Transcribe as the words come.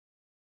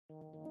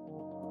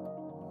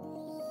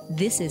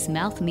This is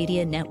Mouth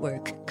Media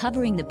Network,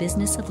 covering the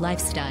business of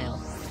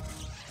lifestyle.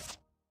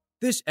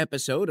 This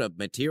episode of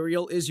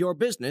Material is Your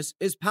Business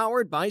is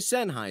powered by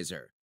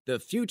Sennheiser, the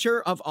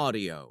future of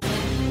audio.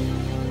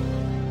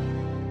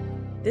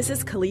 This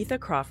is Kalitha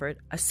Crawford,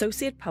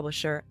 Associate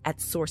Publisher at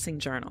Sourcing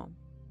Journal.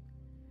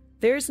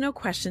 There is no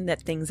question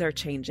that things are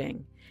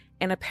changing.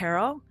 In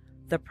apparel,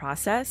 the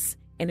process,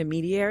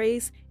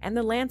 intermediaries, and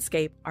the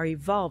landscape are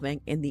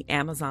evolving in the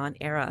Amazon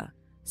era.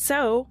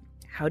 So,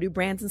 how do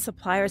brands and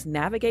suppliers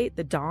navigate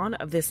the dawn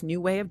of this new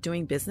way of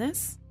doing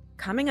business?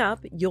 Coming up,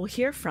 you'll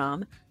hear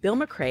from Bill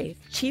McRae,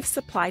 Chief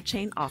Supply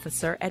Chain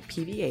Officer at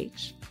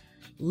PVH,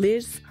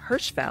 Liz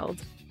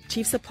Hirschfeld,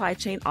 Chief Supply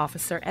Chain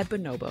Officer at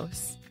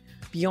Bonobos,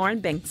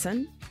 Bjorn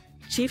Bengtsson,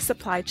 Chief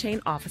Supply Chain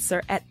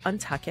Officer at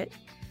Untuckit,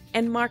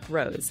 and Mark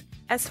Rose,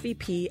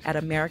 SVP at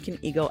American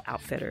Eagle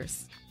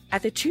Outfitters.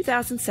 At the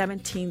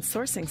 2017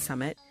 Sourcing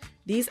Summit,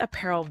 these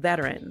apparel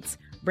veterans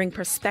bring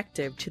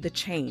perspective to the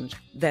change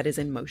that is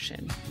in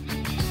motion.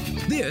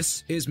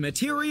 This is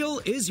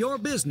Material is Your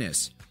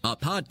Business, a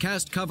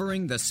podcast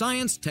covering the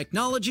science,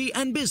 technology,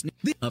 and business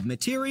of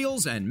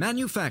materials and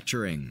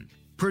manufacturing.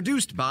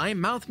 Produced by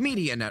Mouth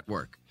Media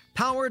Network,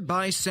 powered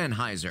by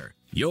Sennheiser.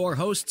 Your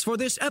hosts for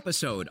this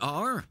episode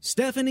are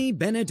Stephanie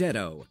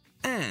Benedetto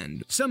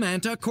and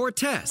Samantha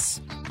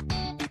Cortez.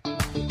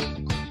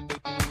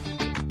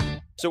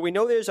 So we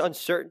know there's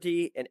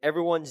uncertainty and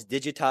everyone's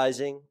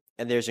digitizing,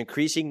 and there's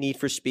increasing need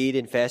for speed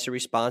and faster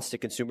response to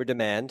consumer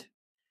demand.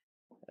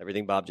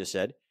 Everything Bob just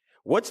said.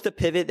 What's the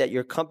pivot that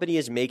your company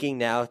is making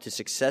now to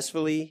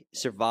successfully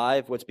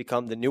survive what's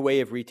become the new way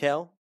of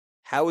retail?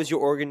 How is your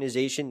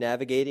organization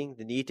navigating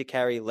the need to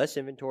carry less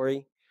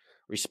inventory,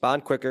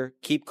 respond quicker,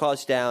 keep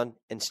costs down,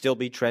 and still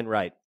be trend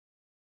right?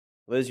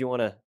 Liz, you want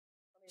to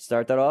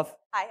start that off?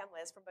 Hi, I'm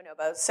Liz from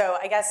Bonobos. So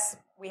I guess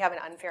we have an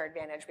unfair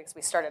advantage because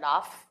we started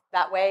off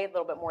that way, a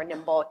little bit more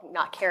nimble,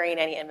 not carrying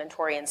any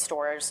inventory in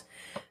stores.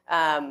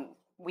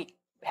 We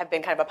have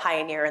been kind of a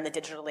pioneer in the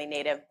digitally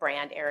native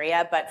brand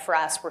area, but for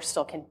us, we're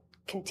still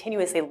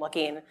continuously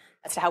looking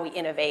as to how we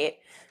innovate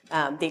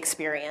the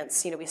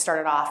experience. You know, we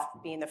started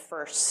off being the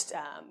first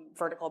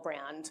vertical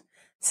brand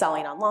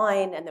selling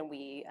online, and then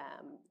we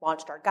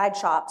launched our guide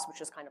shops,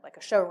 which is kind of like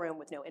a showroom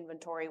with no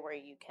inventory where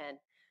you can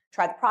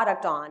try the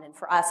product on. And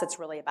for us, it's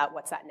really about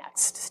what's that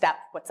next step,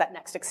 what's that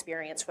next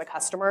experience for the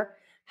customer?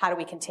 How do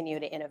we continue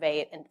to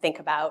innovate and think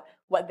about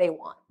what they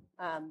want?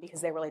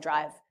 Because they really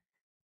drive,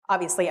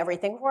 obviously,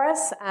 everything for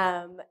us.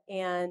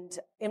 And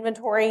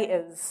inventory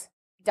is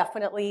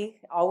definitely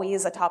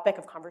always a topic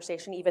of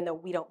conversation, even though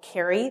we don't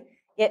carry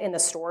it in the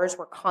stores.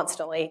 We're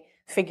constantly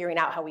figuring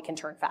out how we can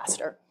turn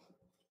faster.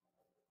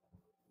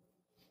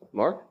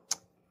 Mark?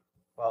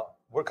 Well,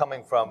 we're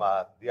coming from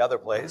the other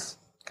place,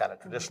 kind of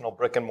traditional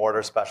brick and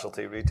mortar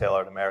specialty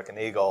retailer at American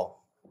Eagle.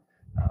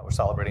 We're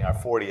celebrating our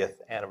 40th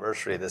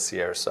anniversary this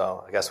year,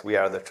 so I guess we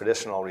are the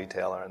traditional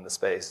retailer in the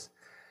space.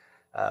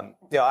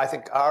 I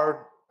think I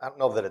don't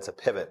know that it's a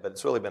pivot, but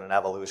it's really been an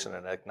evolution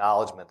and an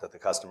acknowledgement that the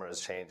customer is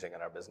changing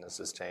and our business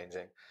is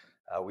changing.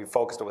 We've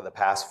focused over the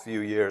past few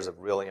years of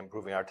really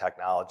improving our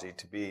technology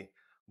to be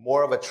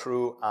more of a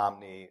true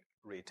omni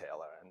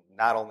retailer and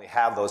not only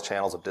have those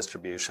channels of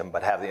distribution,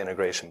 but have the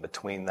integration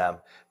between them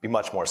be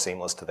much more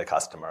seamless to the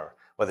customer.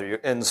 Whether you're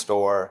in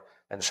store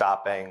and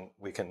shopping,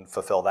 we can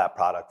fulfill that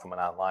product from an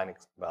online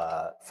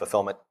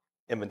fulfillment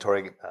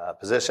inventory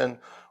position,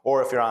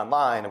 or if you're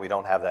online and we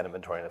don't have that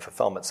inventory in a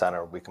fulfillment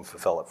center, we can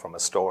fulfill it from a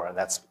store, and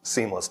that's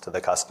seamless to the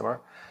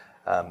customer.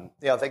 I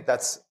think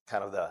that's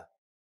kind of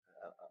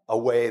a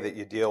way that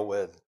you deal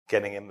with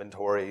getting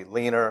inventory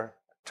leaner,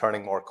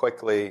 turning more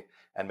quickly,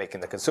 and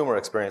making the consumer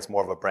experience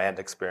more of a brand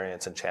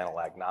experience and channel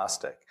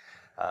agnostic.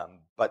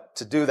 But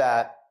to do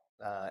that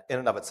in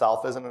and of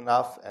itself isn't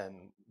enough,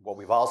 and what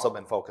we've also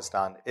been focused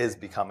on is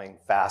becoming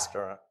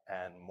faster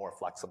and more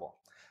flexible.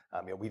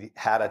 We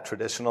had a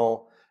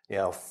traditional,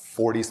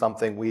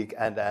 40-something week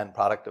end-to-end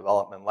product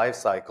development life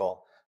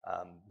cycle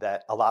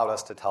that allowed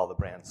us to tell the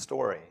brand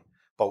story.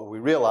 But what we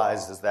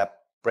realized is that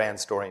brand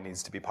story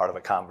needs to be part of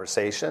a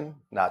conversation,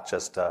 not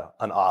just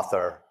an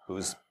author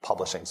who's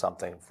publishing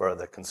something for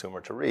the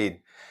consumer to read.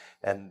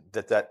 And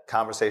that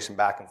conversation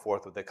back and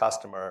forth with the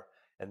customer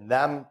and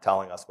them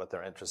telling us what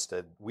they're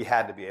interested, we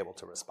had to be able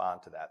to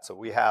respond to that. So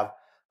we have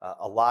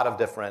a lot of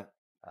different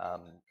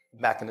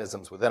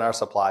mechanisms within our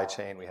supply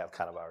chain. We have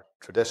kind of our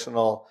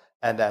traditional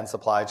end-to-end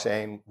supply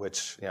chain,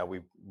 which we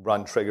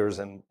run triggers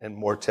in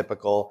more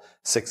typical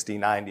 60,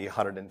 90,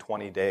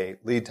 120-day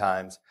lead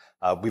times.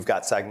 We've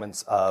got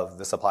segments of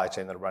the supply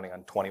chain that are running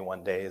on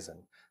 21 days.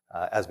 And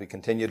as we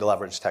continue to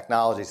leverage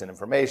technologies and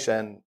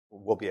information,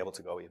 we'll be able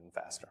to go even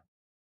faster.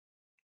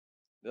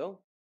 Bill?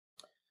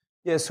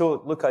 Yeah,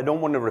 so look, I don't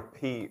want to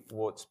repeat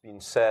what's been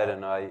said,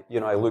 and I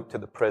looked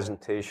at the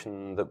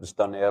presentation that was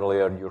done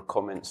earlier, your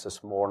comments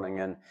this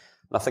morning, and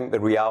I think the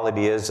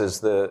reality is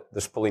that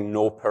there's probably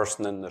no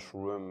person in this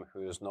room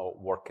who is not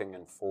working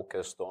and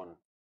focused on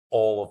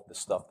all of the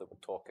stuff that we're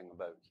talking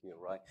about here,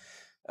 right?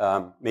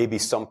 Maybe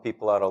some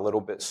people are a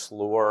little bit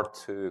slower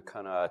to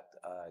kind of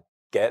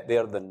get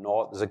there than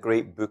not. There's a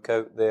great book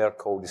out there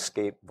called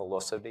Escape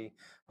Velocity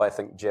by, I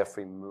think,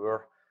 Jeffrey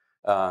Moore,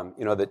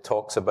 that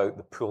talks about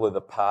the pull of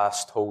the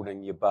past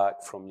holding you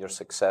back from your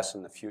success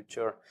in the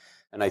future.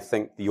 And I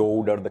think the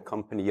older the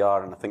company you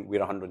are, and I think we're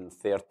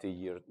 130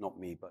 years, not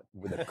me, but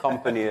with the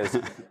company is,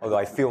 although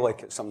I feel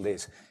like it some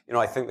days,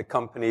 I think the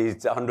company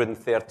is a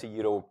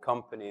 130-year-old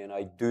company, and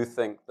I do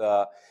think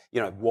that,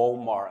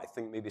 Walmart, I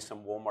think maybe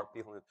some Walmart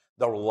people,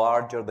 the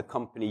larger the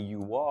company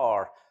you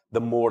are, the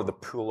more the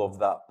pull of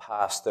that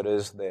past there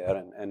is there,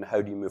 and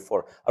how do you move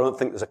forward? I don't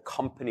think there's a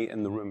company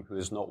in the room who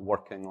is not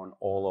working on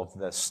all of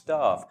this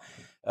stuff.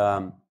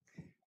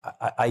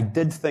 I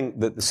did think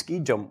that the ski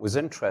jump was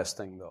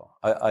interesting, though.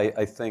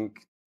 I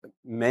think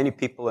many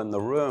people in the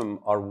room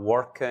are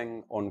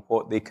working on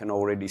what they can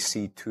already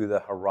see to the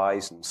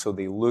horizon. So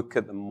they look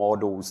at the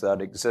models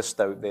that exist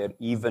out there,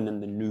 even in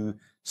the new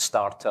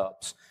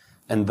startups,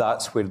 and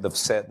that's where they've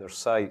set their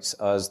sights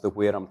as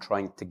where I'm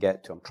trying to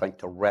get to. I'm trying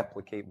to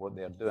replicate what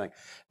they're doing.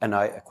 And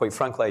quite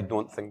frankly, I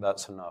don't think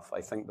that's enough.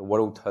 I think the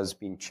world has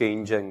been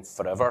changing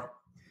forever.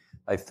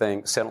 I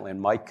think certainly in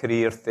my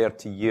career,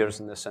 30 years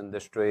in this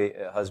industry,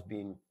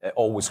 it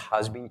always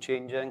has been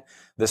changing.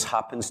 This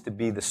happens to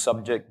be the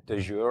subject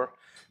du jour,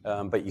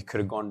 but you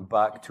could have gone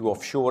back to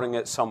offshoring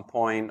at some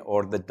point,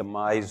 or the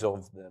demise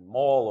of the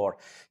mall, or,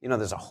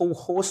 there's a whole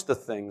host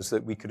of things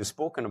that we could have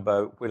spoken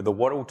about where the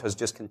world has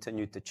just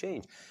continued to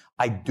change.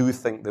 I do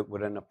think that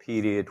we're in a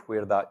period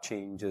where that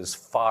change is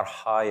far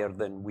higher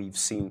than we've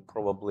seen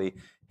probably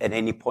at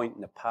any point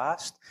in the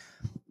past.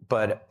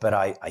 But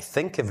I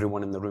think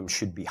everyone in the room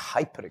should be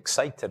hyper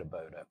excited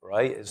about it,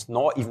 right? It's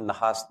not even the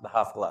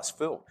half glass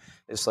full.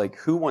 It's like,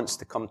 who wants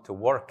to come to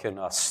work in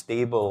a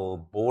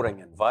stable, boring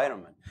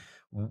environment?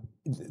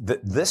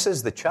 This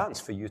is the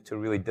chance for you to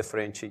really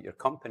differentiate your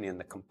company in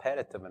the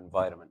competitive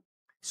environment.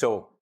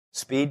 So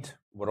speed,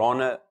 we're on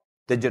it.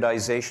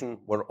 Digitization,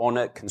 we're on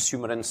it.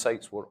 Consumer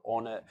insights, we're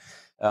on it.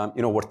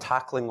 We're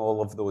tackling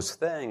all of those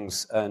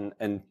things.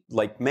 And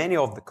like many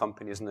of the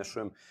companies in this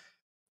room,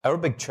 our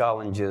big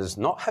challenge is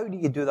not how do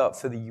you do that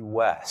for the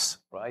US,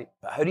 right?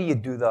 But how do you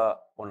do that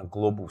on a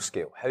global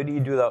scale? How do you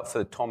do that for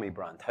the Tommy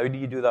brand? How do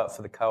you do that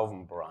for the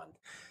Calvin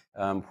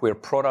brand? Where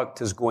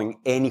product is going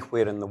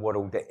anywhere in the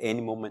world at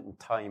any moment in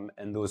time,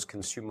 and those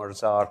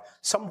consumers are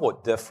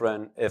somewhat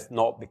different, if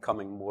not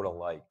becoming more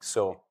alike.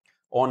 So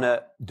on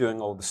it, doing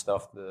all the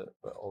stuff that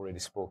we've already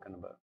spoken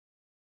about.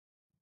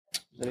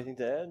 Anything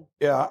to add?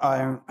 Yeah,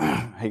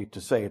 I hate to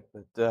say it,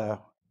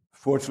 but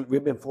fortunately,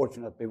 we've been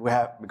fortunate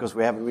because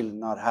we haven't really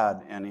not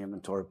had any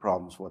inventory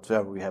problems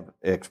whatsoever. We have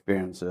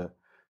experienced a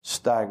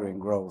staggering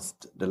growth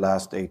the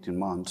last 18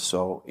 months,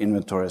 so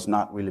inventory has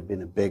not really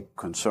been a big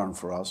concern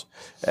for us.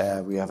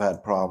 We have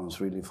had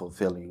problems really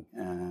fulfilling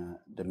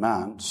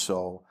demand.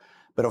 So,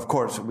 but of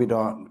course,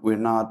 we're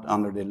not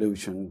under the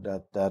illusion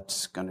that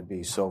that's going to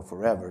be so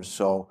forever.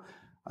 So,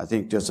 I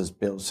think just as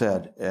Bill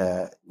said,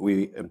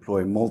 we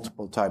employ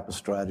multiple type of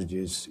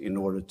strategies in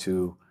order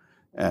to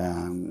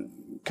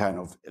kind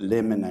of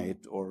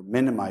eliminate or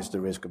minimize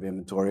the risk of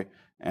inventory.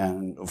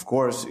 And of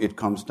course, it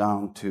comes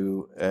down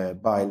to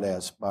buy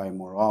less, buy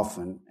more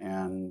often,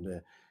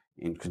 and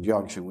in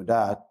conjunction with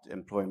that,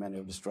 employ many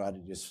of the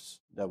strategies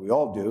that we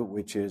all do,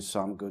 which is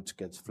some goods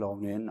gets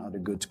flown in, other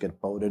goods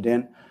get boated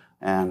in,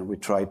 and we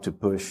try to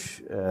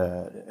push,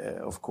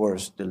 of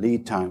course, the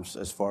lead times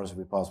as far as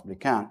we possibly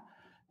can.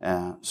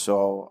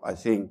 So I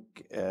think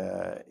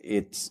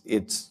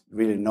it's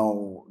really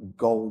no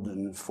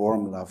golden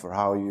formula for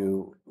how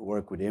you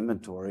work with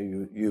inventory.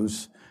 You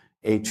use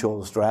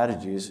age-old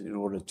strategies in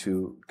order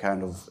to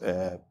kind of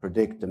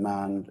predict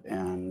demand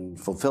and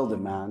fulfill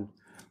demand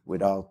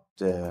without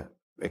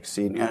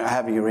exceeding,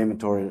 having your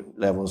inventory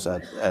levels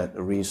at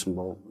a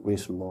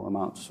reasonable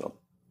amount.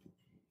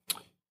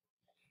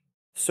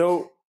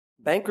 So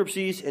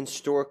bankruptcies and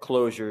store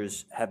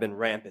closures have been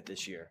rampant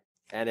this year.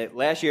 And at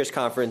last year's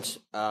conference,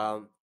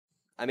 I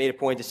made a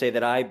point to say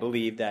that I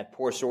believe that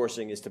poor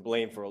sourcing is to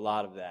blame for a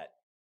lot of that.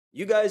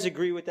 You guys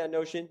agree with that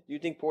notion? Do you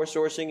think poor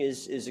sourcing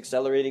is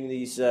accelerating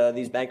these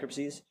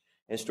bankruptcies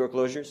and store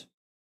closures?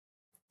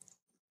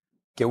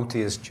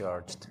 Guilty as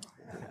charged.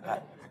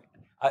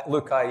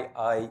 Look,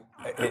 I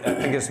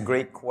think it's a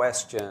great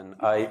question.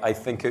 I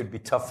think it would be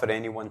tough for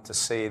anyone to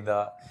say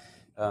that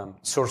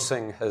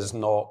sourcing has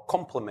not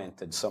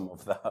complemented some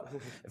of that,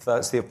 if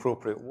that's the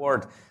appropriate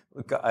word.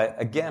 Look,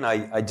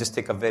 I just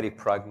take a very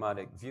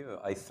pragmatic view.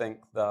 I think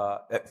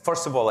that,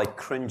 first of all, I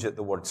cringe at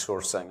the word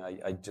sourcing.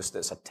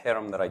 It's a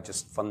term that I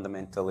just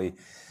fundamentally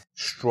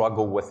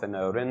struggle with in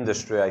our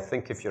industry. I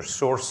think if you're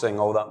sourcing,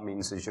 all that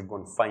means is you're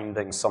going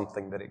finding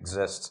something that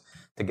exists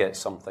to get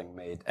something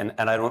made. And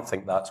I don't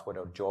think that's what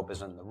our job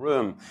is in the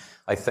room.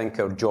 I think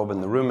our job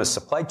in the room as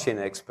supply chain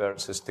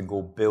experts is to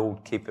go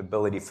build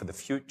capability for the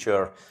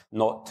future,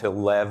 not to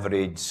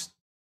leverage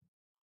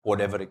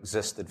whatever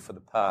existed for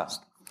the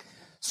past.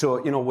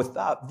 So, with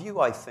that view,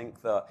 I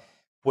think that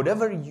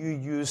whatever you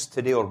use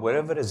today or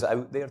whatever is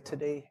out there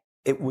today,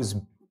 it was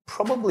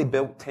probably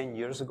built 10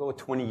 years ago,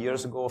 20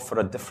 years ago for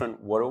a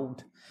different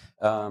world.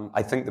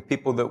 I think the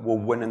people that will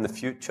win in the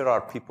future are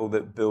people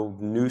that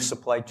build new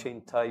supply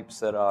chain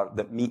types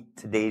that meet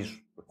today's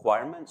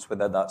requirements,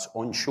 whether that's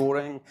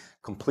onshoring,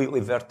 completely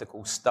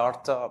vertical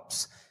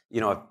startups,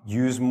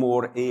 use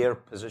more air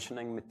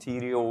positioning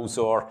materials,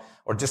 or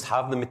just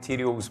have the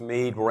materials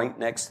made right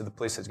next to the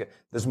places.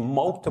 There's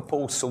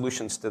multiple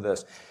solutions to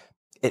this.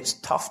 It's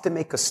tough to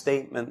make a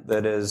statement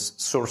that is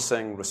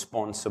sourcing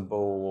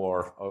responsible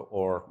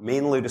or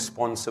mainly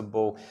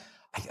responsible.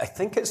 I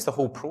think it's the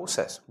whole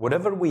process.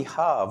 Whatever we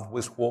have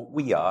was what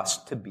we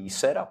asked to be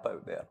set up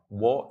out there,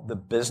 what the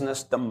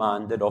business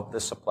demanded of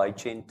the supply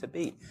chain to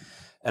be.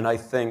 And I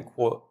think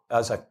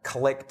as a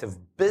collective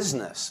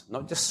business,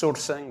 not just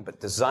sourcing,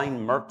 but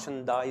design,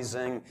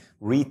 merchandising,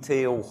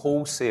 retail,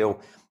 wholesale,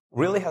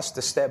 really has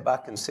to step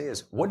back and say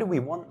what do we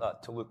want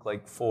that to look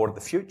like for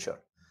the future?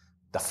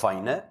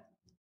 Define it.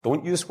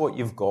 Don't use what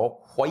you've got,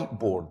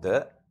 whiteboard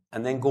it,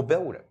 and then go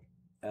build it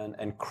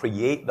and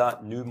create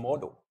that new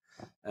model.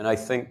 And I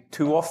think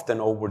too often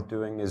all we're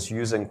doing is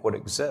using what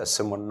exists,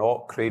 and we're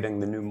not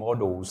creating the new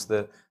models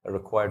that are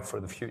required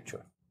for the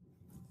future.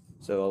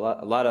 So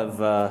a lot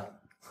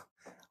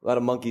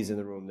of monkeys in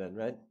the room then,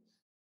 right?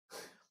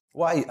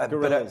 Why?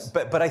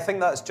 But I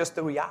think that's just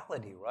the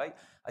reality, right?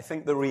 I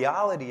think the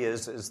reality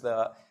is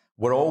that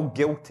we're all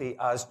guilty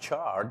as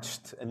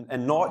charged,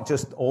 and not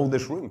just all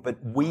this room, but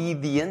we,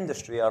 the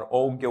industry, are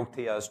all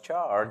guilty as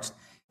charged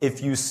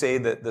if you say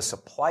that the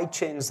supply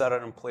chains that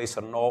are in place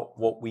are not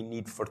what we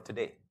need for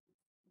today.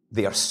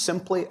 They are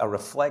simply a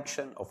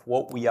reflection of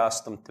what we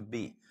asked them to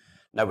be.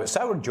 Now, it's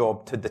our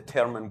job to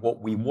determine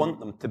what we want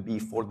them to be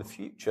for the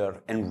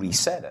future and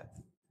reset it.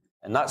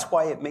 And that's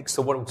why it makes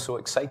the world so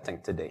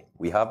exciting today.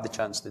 We have the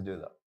chance to do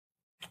that.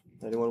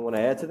 Anyone want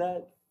to add to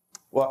that?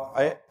 Well,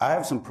 I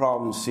have some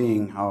problems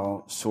seeing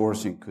how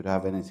sourcing could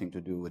have anything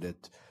to do with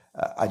it.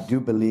 I do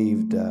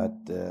believe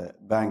that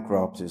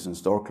bankruptcies and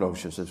store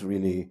closures is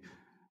really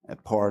a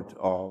part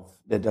of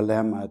the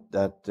dilemma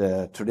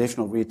that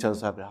traditional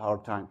retailers have a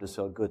hard time to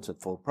sell goods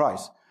at full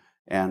price.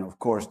 And of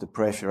course, the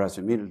pressure has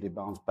immediately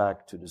bounced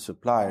back to the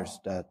suppliers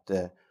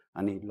that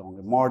I need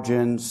longer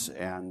margins.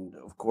 And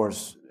of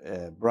course,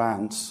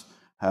 brands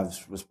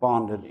have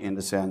responded in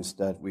the sense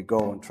that we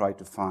go and try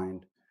to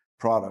find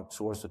product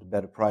sourced at a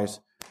better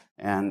price.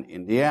 And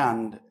in the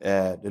end,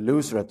 the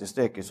loser at the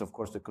stick is, of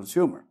course, the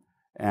consumer.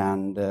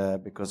 And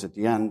because at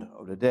the end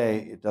of the day,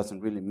 it doesn't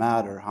really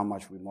matter how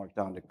much we mark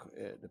down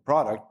the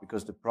product,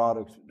 because the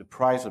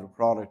price of the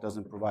product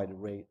doesn't provide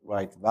the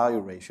right value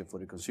ratio for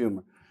the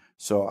consumer.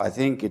 So I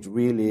think it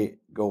really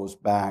goes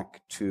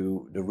back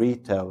to the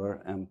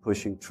retailer and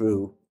pushing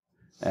through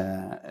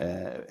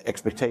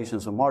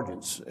expectations of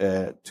margins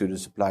to the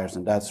suppliers,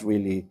 and that's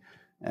really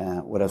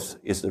what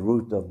is the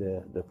root of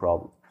the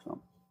problem.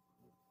 So.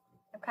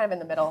 I'm kind of in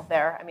the middle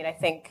there. I mean, I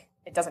think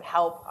it doesn't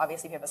help,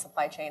 obviously, if you have a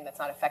supply chain that's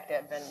not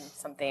effective and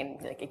something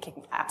like it can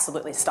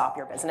absolutely stop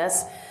your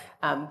business.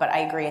 But I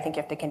agree. I think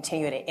you have to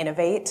continue to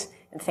innovate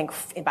and think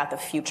about the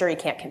future. You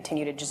can't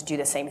continue to just do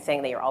the same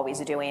thing that you're always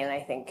doing. And I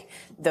think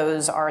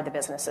those are the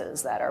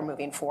businesses that are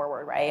moving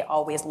forward, right?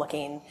 Always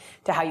looking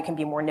to how you can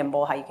be more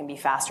nimble, how you can be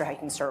faster, how you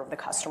can serve the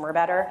customer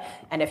better.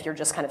 And if you're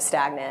just kind of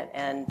stagnant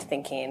and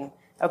thinking,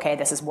 okay,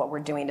 this is what we're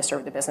doing to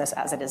serve the business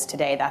as it is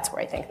today, that's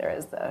where I think there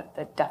is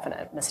the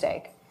definite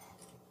mistake.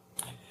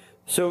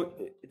 So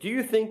do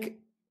you think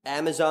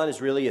Amazon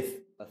is really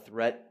a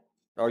threat?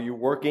 Are you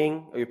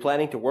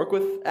planning to work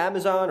with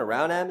Amazon,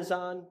 around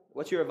Amazon?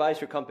 What's your advice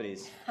for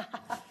companies? Can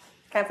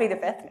I plead the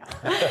fifth?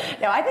 No.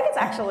 No, I think it's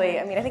actually,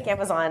 I think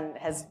Amazon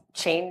has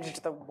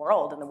changed the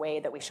world and the way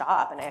that we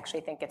shop, and I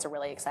actually think it's a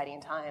really exciting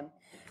time.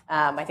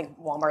 I think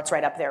Walmart's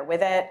right up there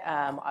with it,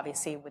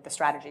 obviously with the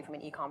strategy from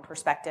an e-com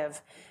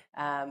perspective.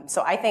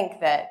 So I think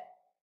that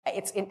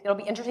it'll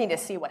be interesting to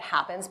see what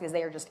happens, because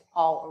they are just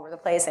all over the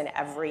place in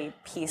every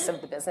piece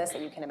of the business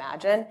that you can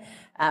imagine.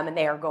 And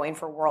they are going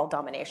for world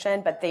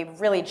domination, but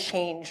they've really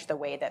changed the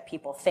way that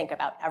people think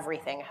about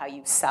everything, how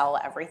you sell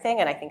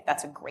everything. And I think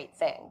that's a great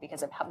thing,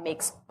 because it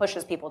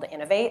pushes people to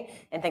innovate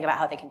and think about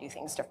how they can do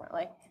things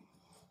differently.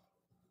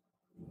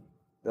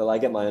 Bill, I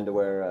get my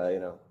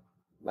underwear,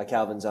 my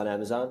Calvin's on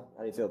Amazon.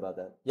 How do you feel about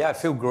that? Yeah, I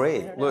feel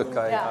great. Look,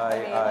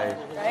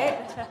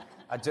 right?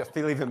 I just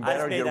feel even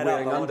better you're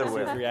wearing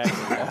underwear.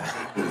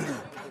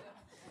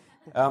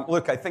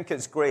 Look, I think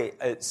it's great.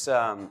 It's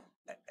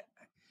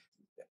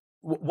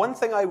one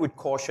thing I would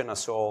caution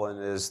us all in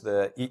is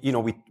that,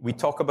 we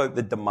talk about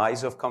the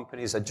demise of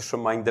companies. I just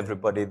remind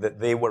everybody that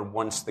they were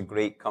once the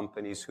great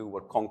companies who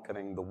were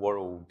conquering the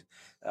world.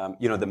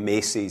 The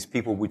Macy's,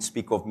 people would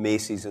speak of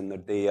Macy's in their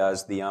day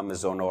as the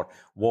Amazon, or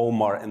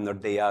Walmart in their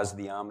day as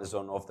the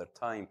Amazon of their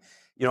time.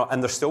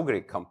 And they're still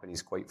great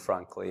companies, quite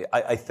frankly.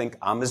 I think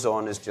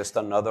Amazon is just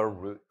another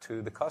route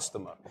to the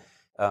customer.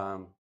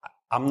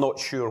 I'm not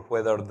sure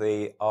whether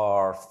they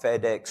are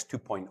FedEx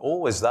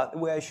 2.0. Is that the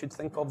way I should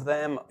think of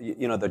them?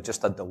 They're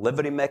just a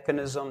delivery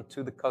mechanism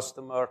to the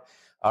customer.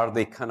 Are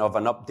they kind of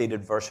an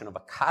updated version of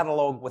a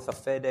catalog with a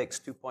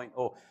FedEx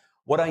 2.0?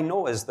 What I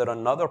know is that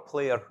another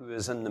player who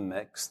is in the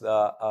mix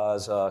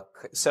that,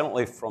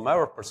 certainly from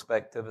our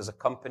perspective, as a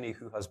company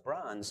who has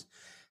brands,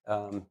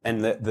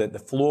 and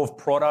the flow of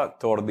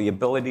product or the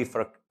ability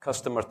for a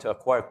customer to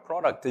acquire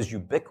product is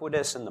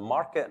ubiquitous in the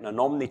market in an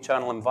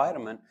omni-channel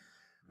environment,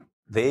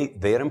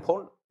 they're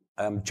important.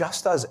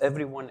 Just as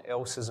everyone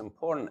else is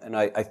important. And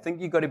I think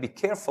you've got to be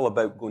careful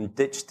about going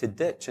ditch to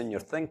ditch in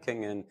your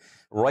thinking and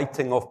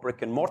writing off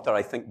brick and mortar.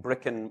 I think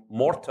brick and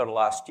mortar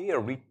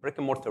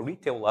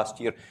retail last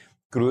year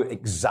grew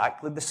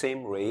exactly the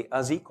same rate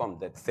as e-com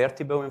did.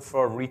 30 billion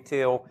for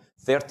retail,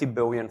 30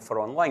 billion for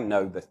online.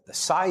 Now, the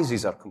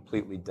sizes are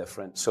completely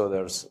different,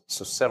 so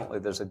certainly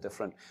there's a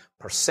different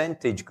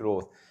percentage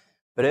growth.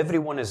 But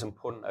everyone is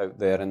important out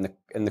there,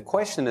 and the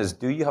question is,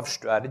 do you have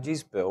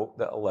strategies built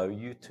that allow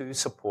you to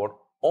support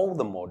all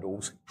the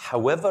models?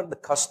 However the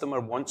customer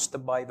wants to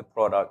buy the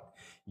product,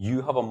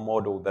 you have a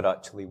model that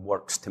actually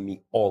works to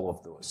meet all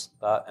of those.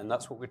 And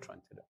that's what we're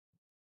trying to do.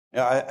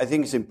 Yeah, I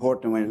think it's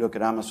important when you look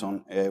at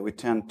Amazon, we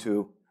tend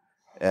to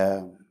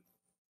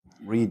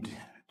read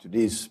to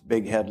these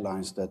big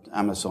headlines that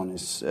Amazon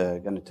is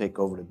going to take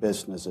over the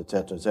business, et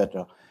cetera, et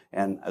cetera.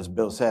 And as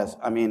Bill says,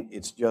 I mean,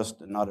 it's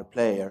just another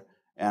player.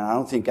 And I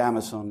don't think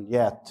Amazon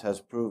yet has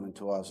proven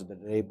to us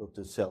that they're able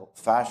to sell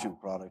fashion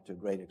product to a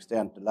great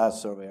extent. The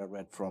last survey I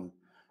read from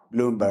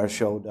Bloomberg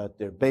showed that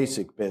their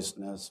basic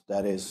business,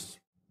 that is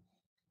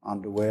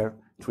underwear,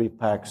 3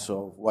 packs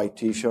of white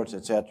T-shirts,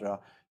 etc.,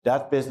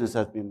 that business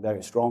has been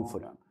very strong for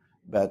them.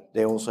 But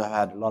they also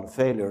had a lot of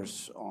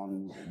failures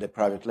on the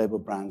private label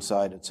brand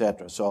side,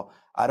 etc. So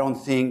I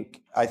think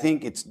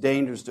it's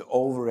dangerous to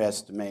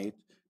overestimate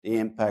the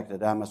impact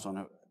that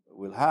Amazon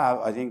will have.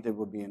 I think they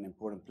will be an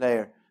important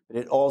player, but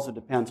it also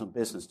depends on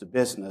business to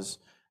business,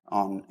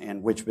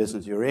 in which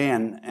business you're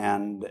in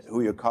and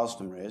who your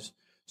customer is.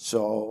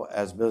 So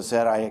as Bill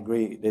said, I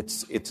agree.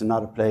 It's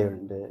another player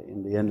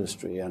in the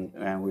industry,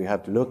 and we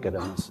have to look at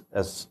them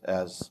as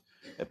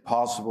a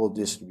possible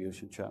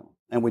distribution channel.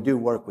 And we do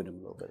work with them a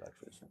little bit,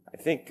 actually. So. I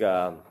think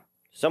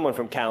someone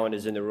from Cowen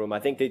is in the room. I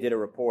think they did a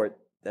report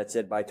that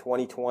said by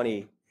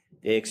 2020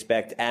 they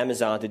expect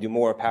Amazon to do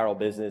more apparel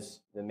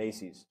business than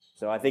Macy's.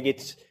 So I think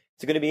it's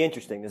going to be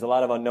interesting. There's a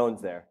lot of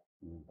unknowns there.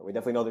 We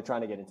definitely know they're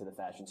trying to get into the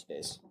fashion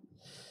space.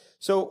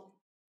 So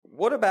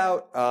what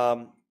about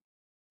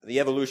the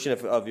evolution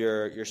of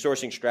your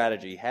sourcing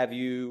strategy? Have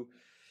you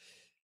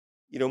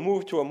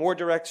moved to a more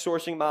direct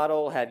sourcing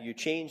model? Have you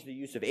changed the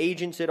use of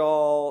agents at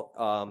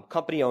all?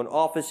 Company-owned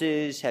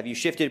offices? Have you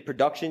shifted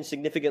production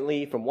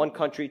significantly from one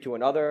country to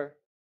another?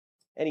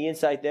 Any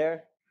insight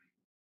there?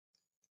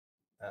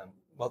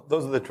 Well,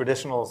 those are the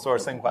traditional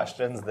sourcing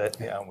questions that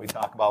we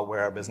talk about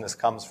where our business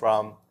comes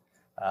from.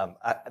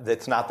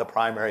 That's not the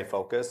primary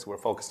focus. We're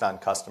focused on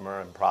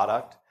customer and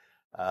product.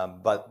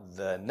 But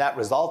the net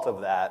result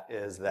of that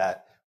is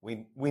that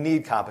we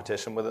need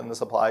competition within the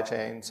supply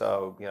chain.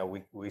 So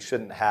we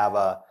shouldn't have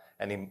a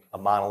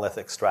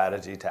monolithic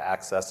strategy to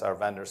access our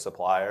vendor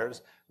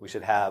suppliers. We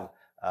should have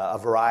a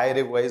variety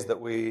of ways that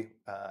we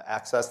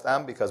access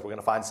them, because we're going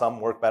to find some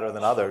work better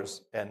than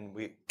others, and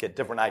we get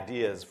different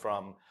ideas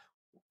from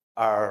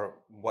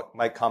what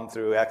might come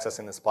through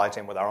accessing the supply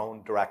chain with our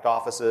own direct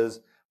offices,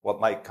 what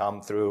might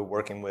come through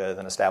working with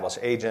an established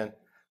agent.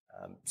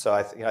 So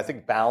I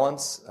think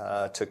balance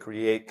to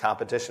create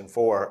competition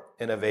for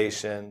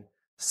innovation,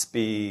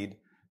 speed,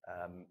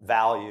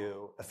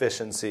 value,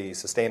 efficiency,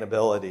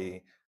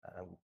 sustainability,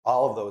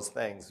 all of those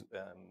things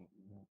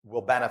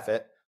will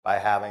benefit by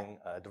having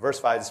a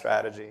diversified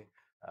strategy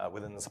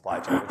within the supply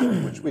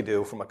chain, which we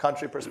do. From a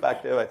country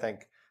perspective, I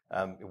think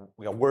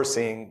we're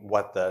seeing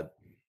what the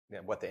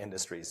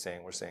industry is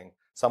seeing. We're seeing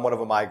somewhat of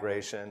a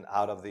migration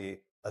out of the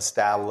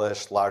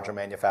established larger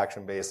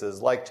manufacturing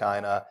bases like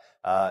China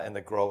and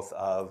the growth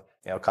of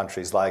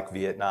countries like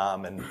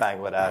Vietnam and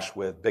Bangladesh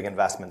with big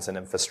investments in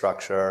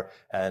infrastructure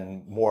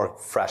and more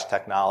fresh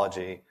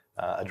technology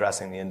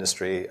addressing the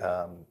industry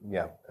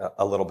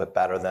a little bit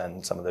better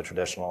than some of the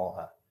traditional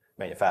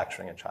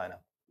manufacturing in China.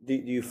 Do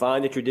you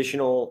find the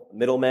traditional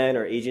middlemen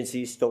or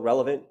agencies still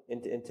relevant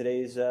in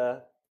today's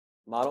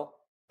model?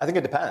 I think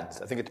it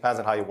depends. I think it depends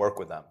on how you work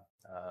with them.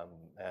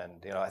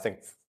 I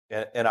think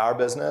in our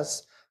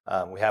business,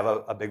 we have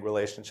a big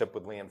relationship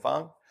with Li &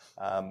 Fung,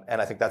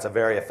 and I think that's a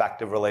very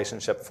effective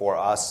relationship for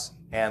us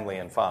and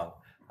Li & Fung.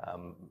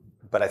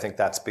 But I think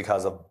that's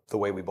because of the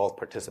way we both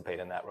participate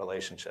in that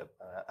relationship.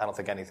 I don't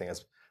think anything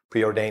is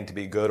preordained to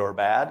be good or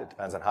bad. It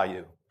depends on how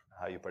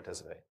you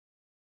participate.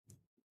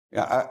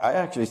 Yeah, I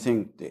actually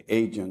think the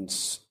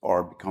agents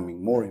are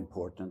becoming more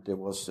important. There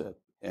was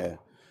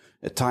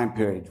a time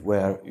period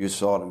where you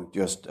saw them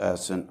just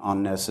as an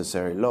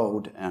unnecessary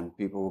load and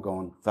people were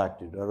going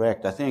factory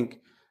direct. I think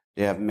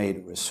they have made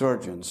a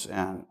resurgence,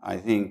 and I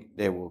think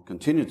they will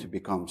continue to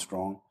become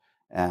strong.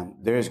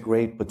 There is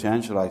great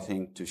potential, I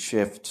think, to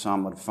shift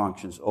some of the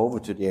functions over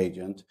to the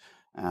agent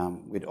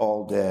with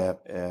all the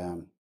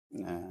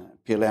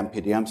PLM,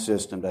 PDM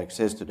system that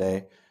exists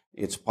today.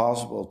 It's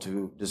possible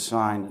to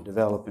design and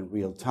develop in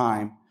real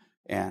time,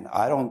 and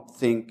I don't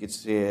think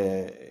it's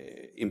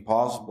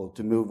impossible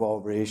to move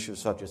over issues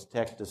such as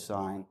tech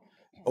design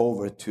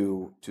over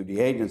to the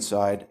agent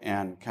side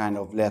and kind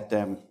of let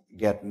them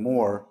get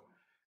more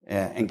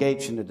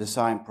engaged in the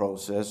design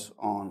process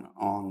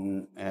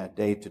on a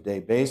day-to-day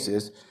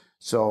basis.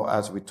 So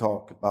as we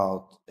talk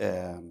about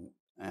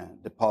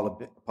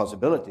the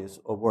possibilities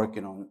of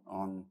working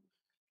on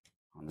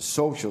the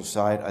social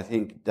side, I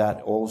think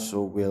that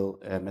also will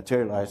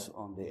materialize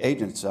on the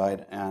agent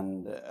side.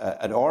 And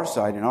at our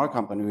side, in our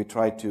company, we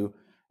try to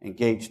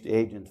engage the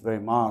agents very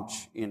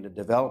much in the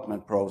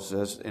development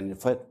process, in the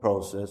fit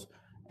process,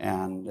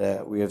 and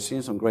we have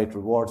seen some great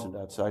rewards on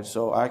that side.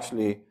 So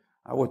actually,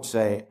 I would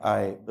say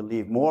I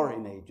believe more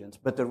in agents,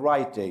 but the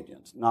right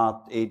agents,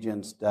 not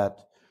agents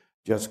that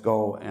just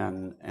go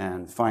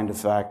and find a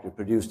factory,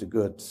 produce the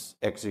goods,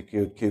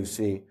 execute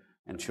QC,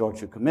 and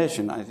charge your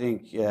commission. I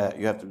think you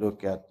have to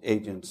look at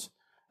agents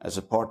as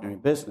a partner in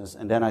business,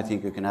 and then I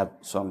think you can have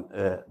some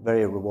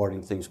very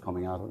rewarding things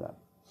coming out of that.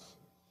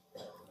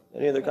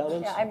 Any other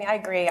comments? Yeah, I mean, I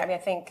agree. I mean, I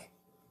think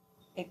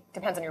it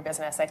depends on your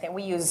business. I think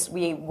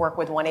we work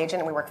with one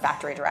agent and we work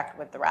factory direct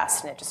with the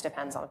rest, and it just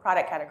depends on the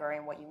product category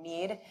and what you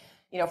need.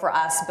 You know, for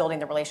us, building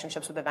the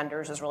relationships with the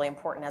vendors is really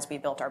important as we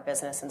built our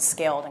business and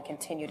scaled and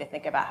continue to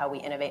think about how we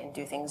innovate and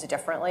do things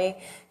differently,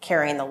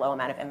 carrying the low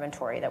amount of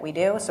inventory that we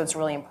do. So it's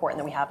really important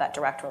that we have that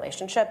direct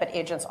relationship, but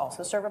agents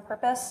also serve a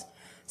purpose.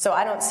 So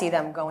I don't see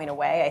them going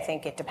away. I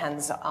think it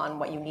depends on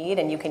what you need,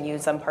 and you can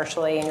use them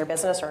partially in your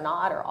business or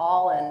not, or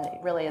all, and it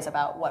really is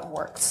about what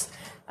works.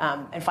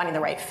 And finding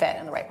the right fit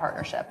and the right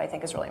partnership, I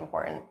think, is really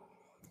important.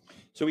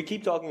 So we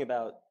keep talking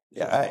about...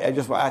 Yeah,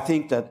 I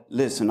think that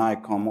Liz and I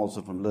come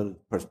also from a little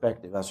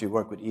perspective. As you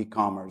work with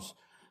e-commerce,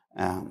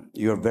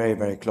 you're very,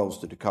 very close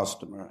to the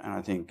customer. And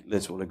I think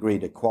Liz will agree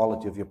the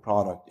quality of your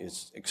product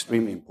is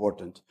extremely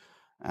important.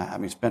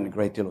 Having spent a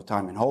great deal of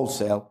time in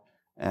wholesale,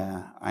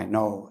 I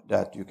know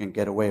that you can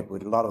get away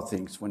with a lot of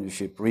things when you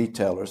ship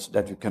retailers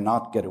that you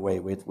cannot get away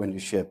with when you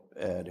ship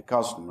the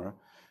customer.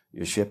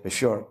 You ship a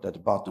shirt that the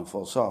button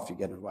falls off, you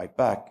get it right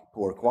back,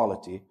 poor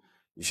quality.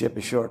 You ship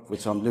a shirt with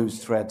some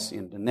loose threads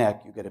in the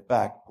neck, you get it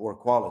back, poor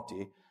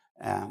quality.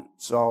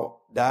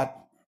 So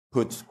that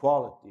puts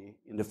quality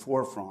in the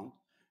forefront,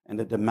 and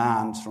the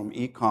demands from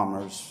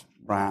e-commerce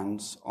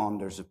brands on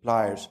their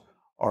suppliers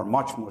are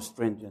much more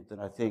stringent than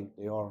I think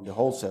they are on the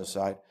wholesale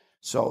side.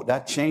 So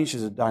that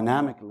changes the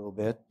dynamic a little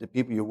bit. The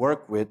people you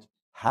work with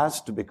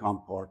has to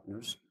become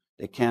partners.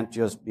 They can't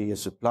just be a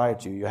supplier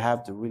to you. You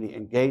have to really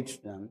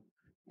engage them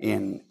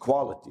in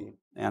quality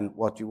and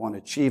what you want to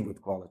achieve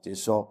with quality.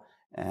 So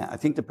I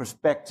think the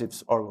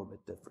perspectives are a little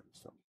bit different.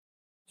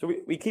 So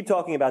we keep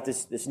talking about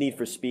this need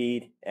for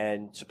speed,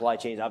 and supply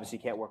chains obviously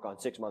can't work on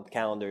 6-month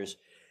calendars.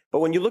 But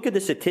when you look at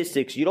the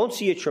statistics, you don't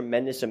see a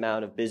tremendous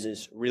amount of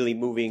business really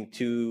moving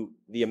to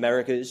the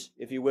Americas,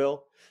 if you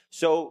will.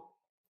 So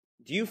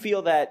do you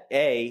feel that,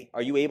 A,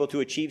 are you able to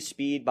achieve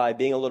speed by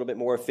being a little bit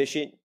more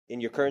efficient in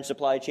your current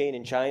supply chain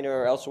in China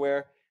or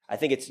elsewhere? I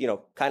think it's,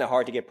 kind of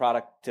hard to get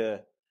product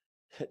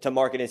to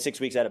market in 6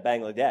 weeks out of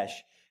Bangladesh.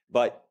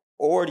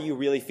 Or do you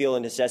really feel a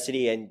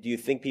necessity, and do you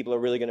think people are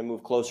really going to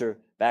move closer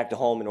back to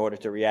home in order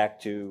to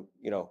react to,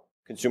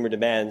 consumer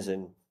demands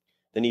and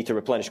the need to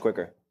replenish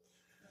quicker?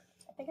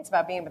 I think it's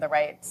about being with the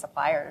right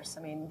suppliers.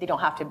 I mean, they don't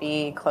have to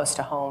be close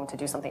to home to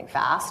do something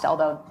fast,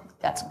 although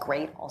that's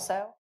great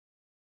also.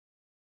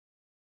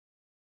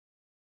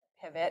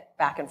 Pivot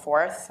back and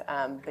forth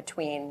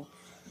between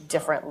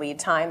different lead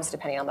times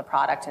depending on the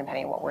product and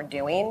depending on what we're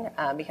doing,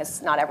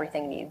 because not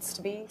everything needs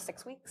to be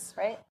 6 weeks,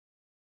 right?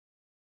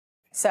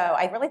 So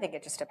I really think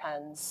it just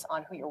depends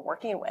on who you're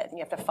working with. And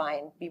you have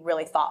to be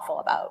really thoughtful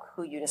about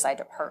who you decide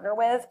to partner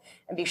with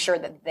and be sure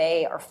that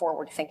they are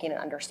forward thinking and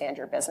understand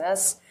your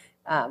business.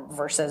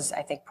 Versus,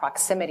 I think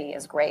proximity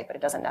is great, but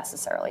it doesn't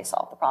necessarily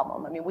solve the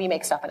problem. I mean, we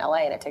make stuff in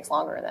LA and it takes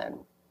longer than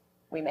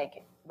we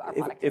make our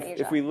product in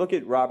Asia. If we look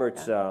at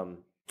Robert's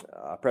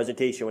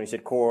presentation when he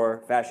said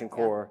core, fashion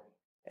core,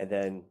 and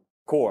then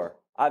core,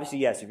 obviously,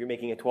 yes, if you're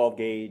making a 12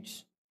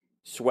 gauge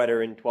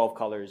sweater in 12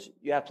 colors,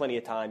 you have plenty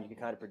of time. You can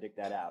kind of predict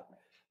that out.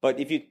 But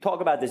if you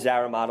talk about the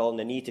Zara model and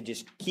the need to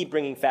just keep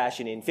bringing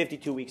fashion in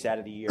 52 weeks out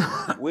of the year,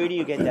 where do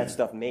you get that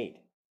stuff made?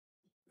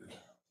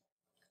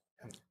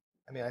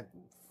 I mean,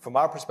 from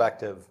our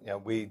perspective,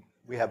 we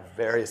have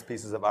various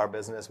pieces of our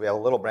business. We have a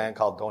little brand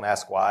called Don't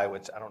Ask Why,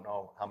 which I don't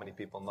know how many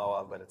people know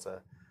of, but it's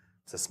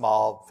a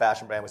small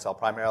fashion brand. We sell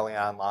primarily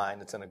online.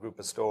 It's in a group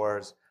of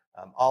stores.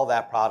 All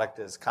that product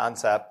is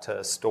concept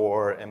to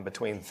store in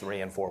between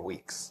 3 and 4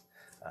 weeks.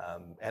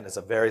 And it's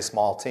a very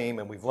small team,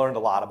 and we've learned a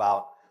lot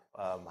about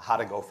how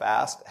to go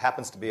fast. It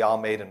happens to be all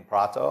made in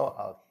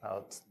Prato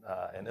out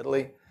in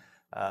Italy.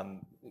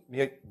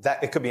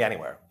 It could be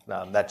anywhere.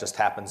 That just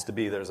happens to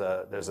be there's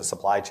a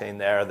supply chain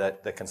there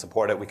that can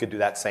support it. We could do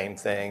that same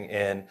thing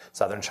in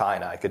southern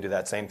China. I could do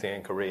that same thing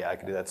in Korea. I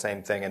could do that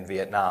same thing in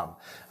Vietnam.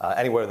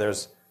 Anywhere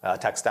there's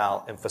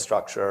textile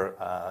infrastructure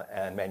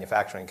and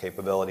manufacturing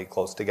capability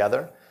close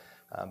together.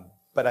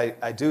 But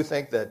I do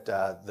think that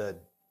the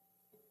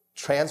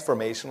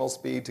transformational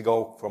speed to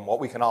go from what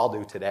we can all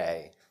do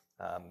today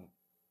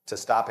to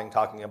stopping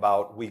talking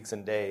about weeks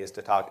and days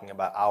to talking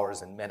about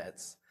hours and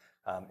minutes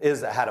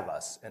is ahead of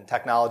us. And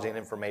technology and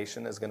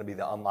information is going to be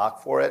the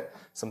unlock for it.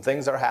 Some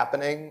things are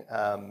happening,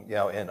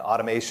 in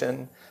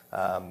automation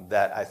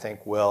that I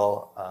think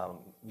will,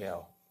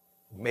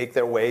 make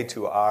their way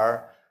to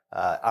our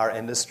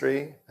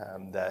industry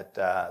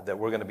that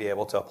we're going to be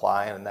able to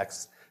apply in the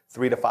next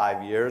 3 to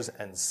 5 years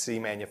and see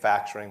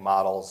manufacturing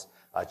models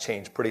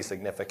change pretty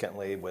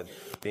significantly, with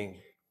being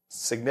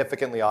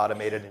significantly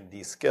automated and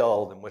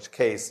de-skilled, in which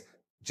case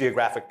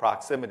geographic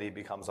proximity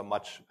becomes a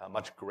much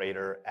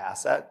greater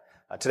asset.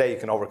 Today you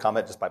can overcome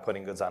it just by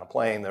putting goods on a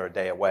plane. They're a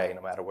day away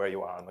no matter where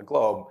you are on the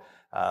globe.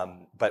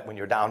 But when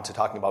you're down to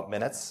talking about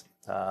minutes,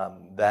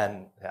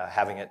 then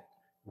having it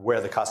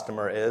where the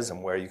customer is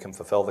and where you can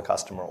fulfill the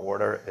customer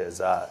order is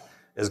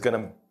going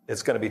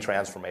to be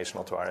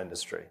transformational to our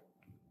industry.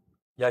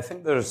 Yeah, I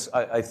think there's,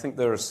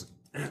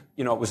 it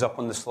was up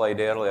on the slide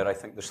earlier. I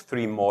think there's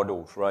 3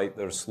 models, right?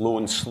 There's low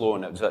and slow,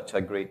 and it was actually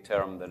a great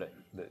term that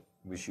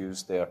was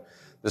used there.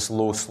 This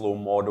low-slow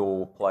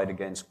model applied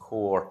against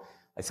core.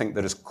 I think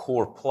there is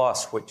core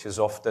plus, which is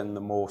often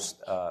the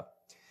most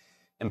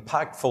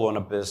impactful on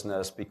a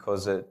business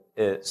because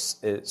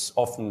it's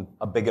often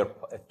a bigger.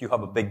 If you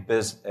have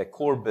a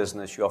core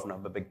business, you often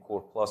have a big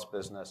core plus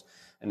business,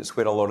 and it's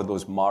where a lot of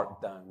those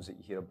markdowns that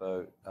you hear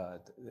about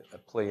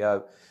play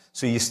out.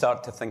 So you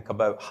start to think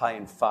about high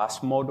and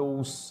fast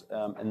models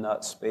in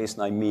that space,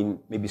 and I mean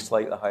maybe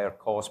slightly higher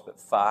cost but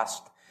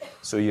fast.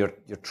 So you're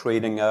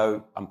trading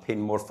out. I'm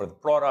paying more for the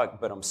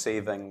product, but I'm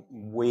saving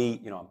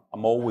weight.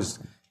 I'm always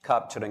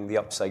capturing the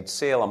upside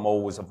sale. I'm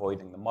always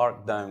avoiding the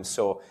markdown.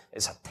 So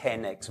it's a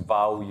 10x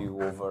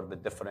value over the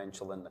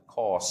differential in the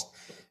cost.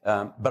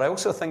 But I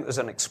also think there's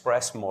an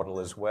express model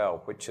as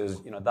well, which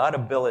is that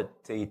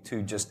ability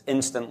to just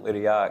instantly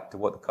react to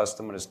what the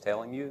customer is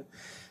telling you.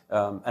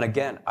 And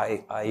again,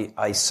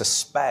 I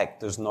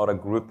suspect there's not a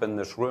group in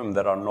this room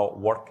that are not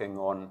working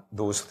on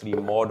those 3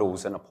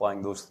 models and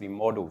applying those 3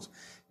 models.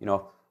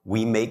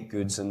 We make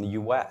goods in the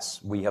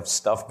US. We have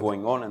stuff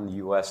going on in the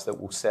US that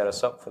will set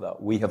us up for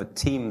that. We have a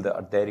team that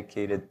are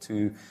dedicated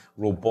to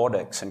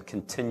robotics and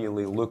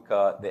continually look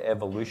at the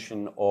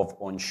evolution of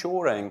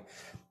onshoring.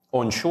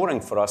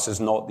 Onshoring for us is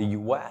not the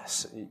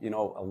US.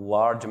 A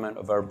large amount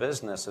of our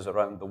business is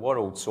around the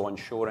world, so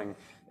onshoring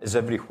is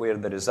everywhere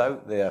that is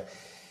out there.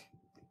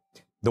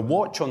 The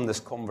watch on this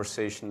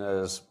conversation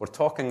is we're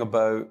talking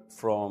about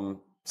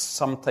from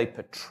some type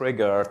of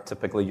trigger,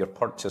 typically your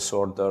purchase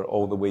order,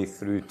 all the way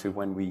through to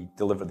when we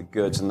deliver the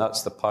goods, and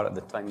that's the part of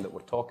the time that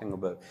we're talking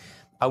about.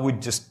 I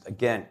would just,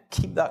 again,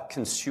 keep that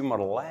consumer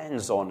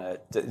lens on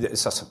it.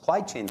 It's a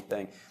supply chain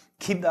thing.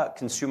 Keep that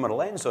consumer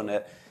lens on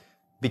it,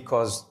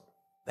 because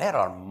there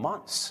are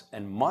months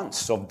and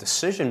months of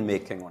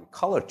decision-making on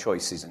color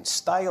choices and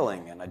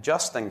styling and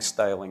adjusting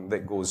styling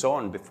that goes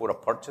on before a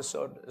purchase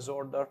order is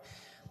ordered.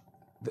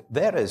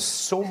 There is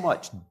so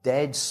much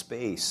dead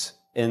space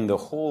in the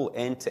whole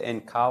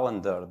end-to-end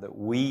calendar that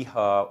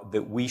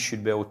we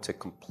should be able to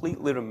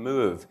completely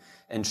remove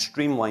and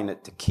streamline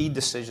it to key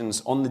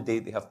decisions on the day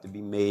they have to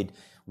be made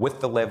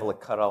with the level of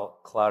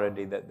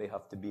clarity that they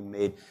have to be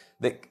made.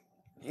 That,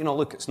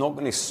 look, it's not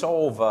going to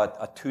solve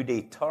a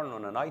 2-day turn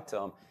on an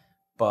item,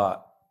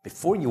 but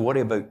before you worry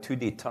about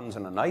 2-day turns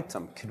on an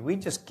item, could we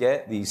just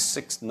get these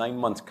 6-9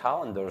 month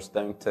calendars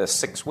down to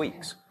 6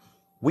 weeks?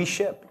 We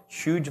ship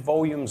huge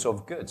volumes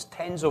of goods,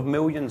 tens of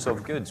millions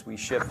of goods we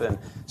ship in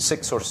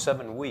 6 or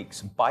 7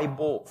 weeks by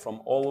boat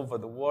from all over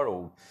the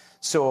world.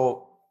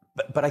 So,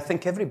 but I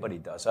think everybody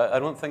does. I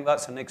don't think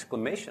that's an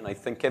exclamation. I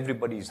think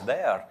everybody's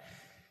there.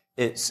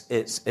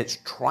 It's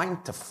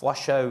trying to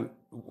flush out.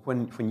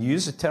 When you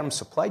use the term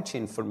supply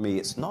chain, for me,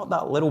 it's not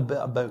that little bit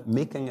about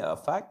making it a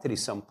factory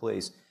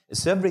someplace.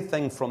 It's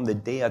everything from the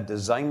day a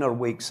designer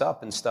wakes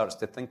up and starts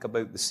to think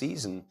about the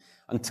season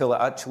until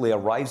it actually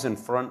arrives in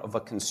front of a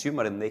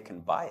consumer and they can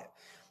buy it.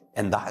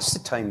 And that's the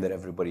time that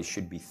everybody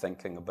should be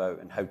thinking about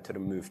and how to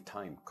remove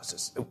time.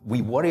 Because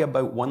we worry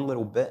about one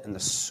little bit, and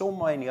there's so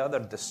many other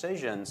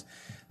decisions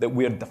that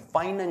we're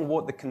defining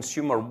what the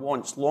consumer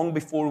wants long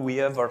before we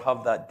ever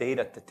have that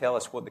data to tell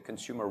us what the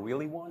consumer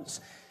really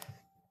wants.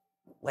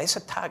 Let's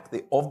attack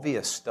the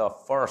obvious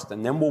stuff first,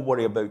 and then we'll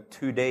worry about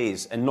 2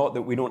 days. And not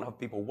that we don't have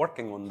people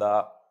working on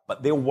that,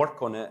 but they'll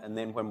work on it, and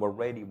then when we're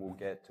ready, we'll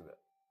get to it.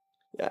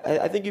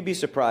 Yeah, I think you'd be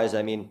surprised.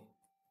 I mean,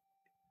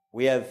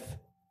 we have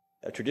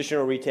a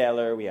traditional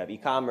retailer, we have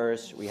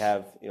e-commerce, we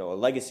have a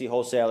legacy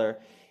wholesaler,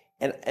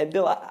 and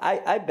Bill,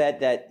 I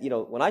bet that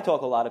when I talk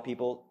to a lot of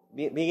people,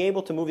 being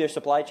able to move their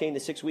supply chain to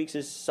 6 weeks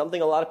is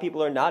something a lot of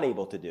people are not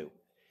able to do.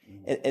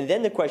 And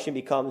then the question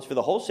becomes for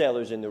the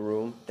wholesalers in the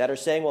room that are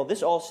saying, well,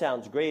 this all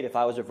sounds great if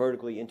I was a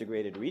vertically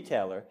integrated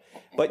retailer,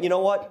 but you know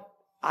what?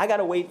 I got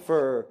to wait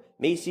for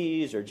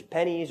Macy's or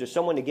Penny's or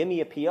someone to give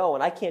me a PO,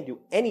 and I can't do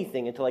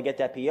anything until I get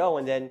that PO,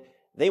 and then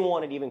they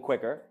want it even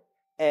quicker,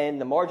 and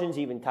the margin's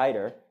even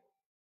tighter.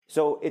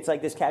 So it's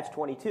like this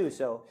catch-22.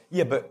 So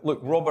yeah, but look,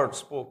 Robert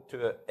spoke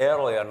to it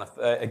earlier, and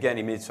again,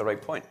 he made the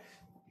right point.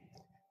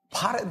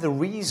 part of the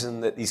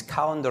reason that these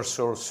calendars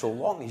are so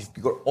long is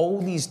you've got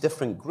all these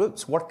different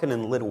groups working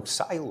in little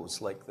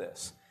silos like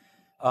this.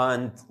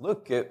 And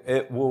look,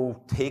 it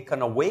will take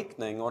an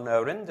awakening on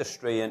our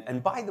industry.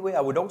 And by the way,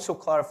 I would also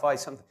clarify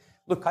something.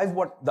 Look,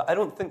 I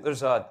don't think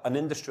there's an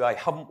industry I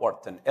haven't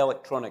worked in,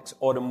 electronics,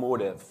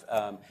 automotive.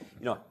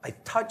 I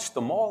touched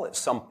them all at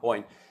some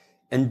point.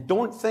 And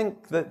don't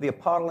think that the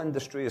apparel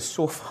industry is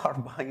so far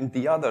behind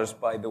the others,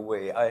 by the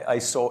way. I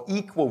saw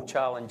equal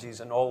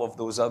challenges in all of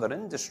those other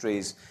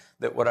industries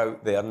that were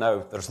out there.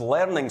 Now, there's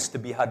learnings to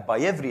be had by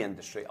every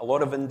industry. A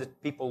lot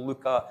of people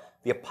look at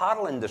the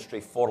apparel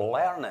industry for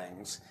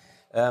learnings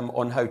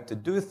on how to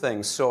do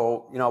things.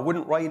 So, I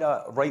wouldn't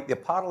write the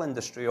apparel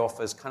industry off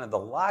as kind of the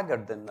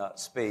laggard in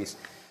that space.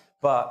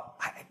 But,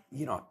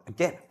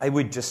 again, I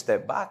would just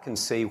step back and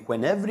say,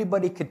 when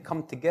everybody could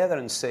come together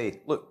and say,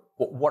 look,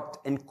 what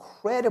worked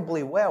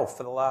incredibly well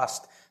for the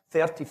last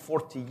 30,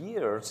 40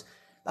 years,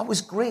 that was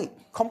great.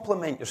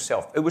 Compliment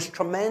yourself. It was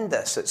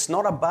tremendous. It's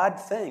not a bad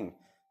thing,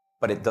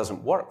 but it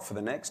doesn't work for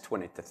the next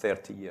 20 to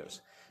 30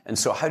 years. And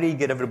so how do you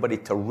get everybody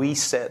to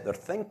reset their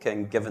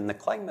thinking given the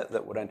climate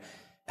that we're in?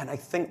 And I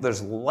think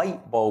there's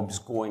light bulbs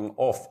going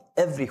off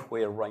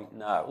everywhere right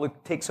now. Look,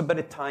 it takes a bit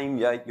of time.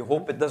 Yeah, you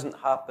hope it doesn't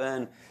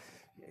happen.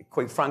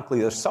 Quite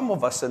frankly, there's some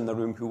of us in the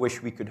room who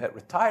wish we could hit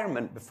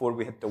retirement before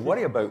we had to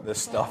worry about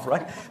this stuff,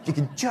 right? If you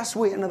could just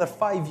wait another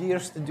 5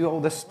 years to do all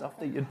this stuff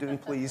that you're doing,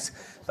 please,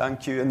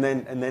 thank you, and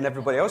then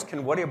everybody else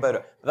can worry about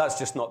it. But that's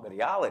just not the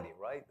reality,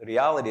 right? The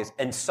reality is,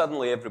 and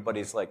suddenly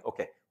everybody's like,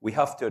 okay, we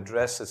have to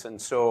address this.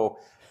 And so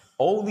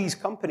all these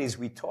companies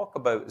we talk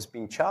about as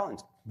being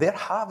challenged, they're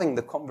having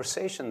the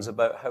conversations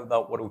about how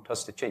that world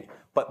has to change.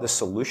 But the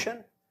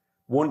solution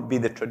won't be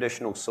the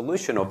traditional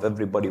solution of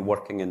everybody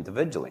working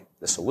individually.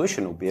 The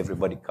solution will be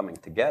everybody coming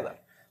together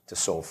to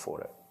solve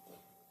for it.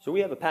 So we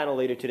have a panel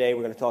later today.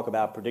 We're going to talk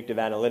about predictive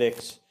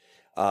analytics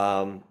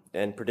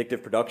and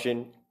predictive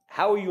production.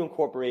 How are you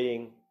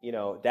incorporating,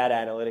 data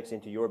analytics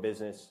into your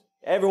business?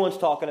 Everyone's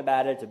talking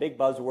about it. It's a big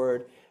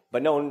buzzword,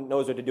 but no one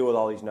knows what to do with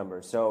all these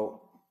numbers. So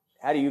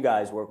how do you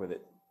guys work with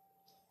it?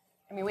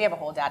 We have a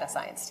whole data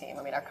science team.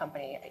 Our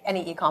company,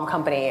 any e-com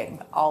company,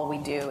 all we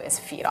do is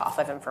feed off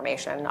of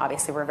information.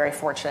 Obviously, we're very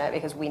fortunate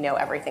because we know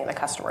everything the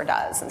customer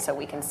does. And so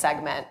we can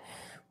segment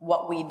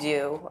what we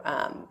do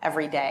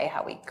every day,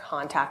 how we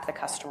contact the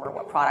customer,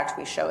 what products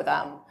we show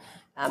them,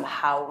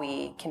 how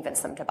we convince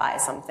them to buy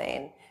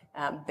something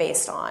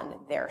based on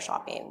their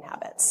shopping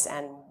habits.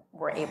 And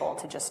we're able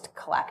to just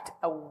collect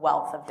a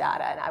wealth of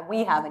data. And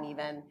we haven't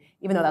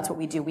even though that's what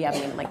we do, we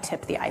haven't even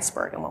tipped the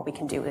iceberg on what we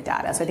can do with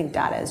data. So I think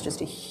data is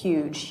just a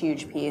huge,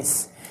 huge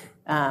piece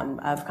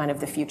of kind of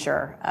the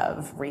future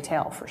of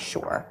retail for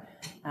sure.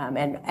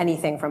 And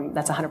anything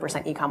that's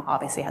 100% e-com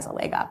obviously has a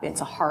leg up.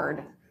 It's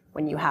hard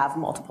when you have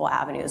multiple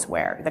avenues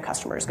where the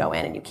customers go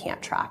in and you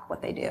can't track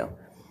what they do.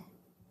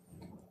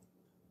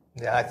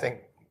 Yeah, I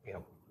think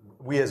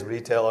we as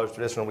retailers,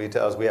 traditional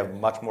retailers, we have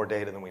much more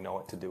data than we know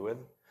what to do with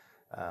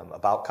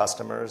about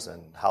customers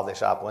and how they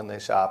shop, when they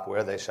shop,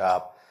 where they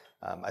shop.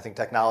 I think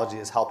technology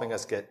is helping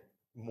us get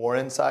more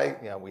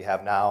insight. We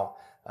have now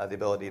the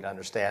ability to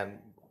understand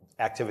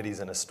activities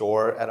in a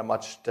store at a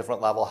much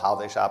different level, how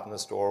they shop in the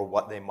store,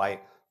 what they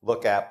might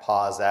look at,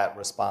 pause at,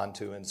 respond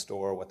to in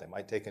store, what they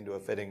might take into a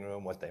fitting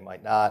room, what they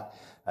might not.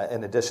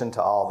 In addition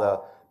to all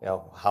the,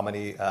 how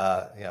many,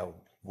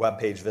 web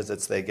page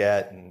visits they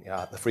get, and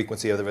the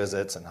frequency of the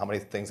visits, and how many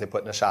things they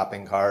put in a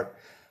shopping cart.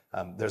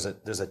 There's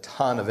a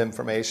ton of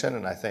information,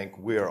 and I think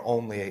we are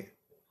only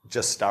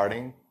just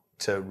starting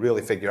to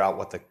really figure out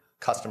what the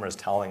customer is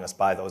telling us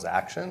by those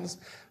actions.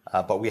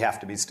 But we have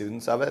to be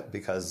students of it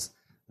because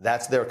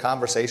that's their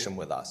conversation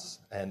with us.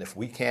 And if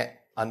we can't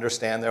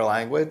understand their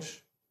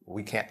language,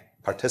 we can't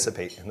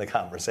participate in the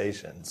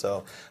conversation.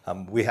 So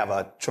we have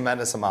a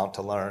tremendous amount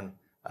to learn,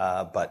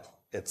 but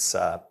it's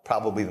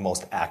probably the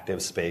most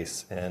active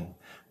space in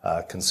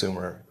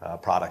consumer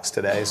products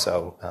today.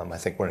 So I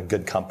think we're in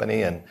good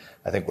company, and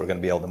I think we're going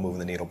to be able to move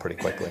the needle pretty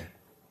quickly.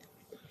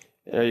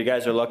 You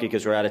guys are lucky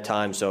because we're out of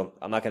time, so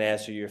I'm not going to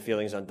ask you your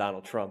feelings on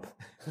Donald Trump.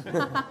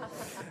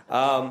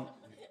 I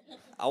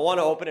want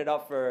to open it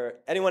up for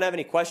anyone have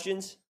any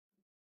questions?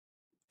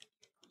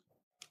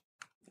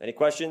 Any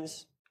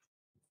questions?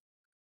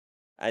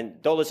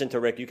 And don't listen to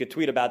Rick. You could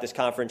tweet about this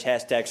conference,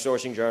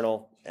 #Sourcing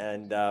Journal,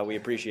 and we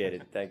appreciate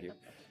it. Thank you.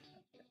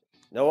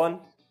 No one?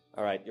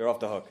 All right, you're off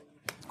the hook.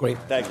 Great.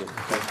 Thank you.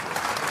 Thank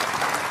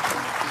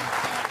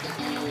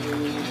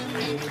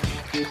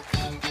you.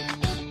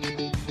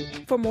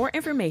 For more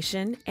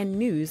information and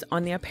news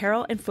on the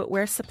apparel and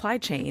footwear supply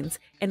chains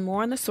and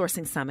more on the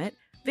Sourcing Summit,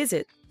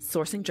 visit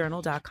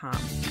sourcingjournal.com.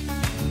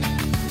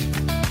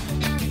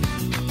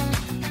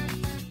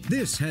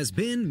 This has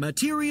been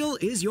Material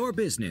is Your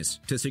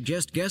Business. To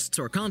suggest guests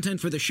or content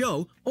for the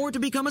show, or to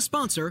become a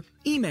sponsor,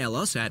 email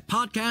us at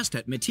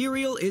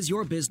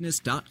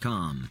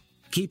podcast@materialisyourbusiness.com.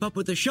 Keep up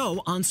with the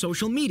show on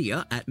social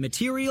media at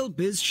Material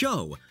Biz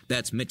Show.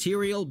 That's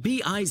Material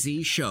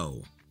BIZ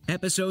Show.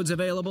 Episodes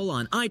available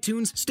on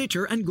iTunes,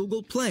 Stitcher, and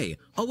Google Play,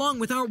 along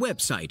with our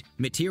website,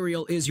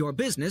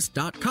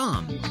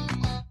 materialisyourbusiness.com.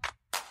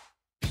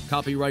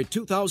 Copyright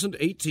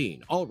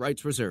 2018, all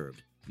rights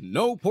reserved.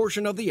 No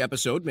portion of the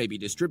episode may be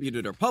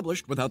distributed or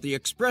published without the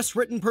express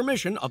written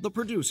permission of the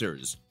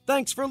producers.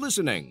 Thanks for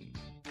listening.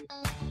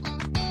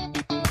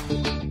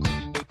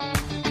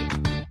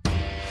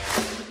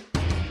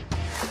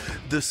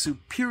 The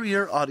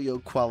superior audio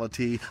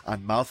quality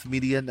on Mouth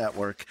Media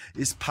Network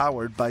is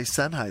powered by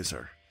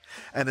Sennheiser.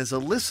 And as a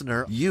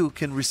listener, you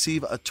can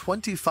receive a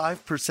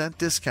 25%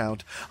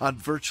 discount on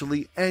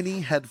virtually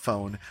any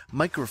headphone,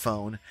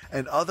 microphone,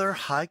 and other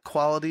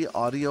high-quality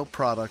audio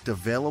product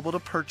available to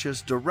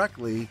purchase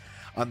directly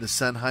on the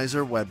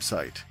Sennheiser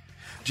website.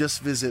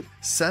 Just visit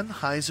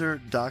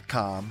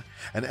Sennheiser.com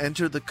and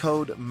enter the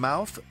code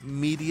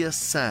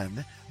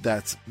MouthMediaSenn,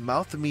 that's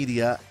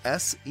MouthMedia,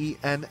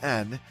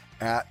 SENN,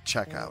 at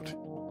checkout.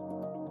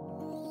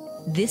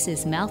 This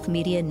is Mouth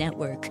Media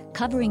Network,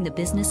 covering the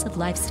business of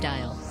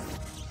lifestyle.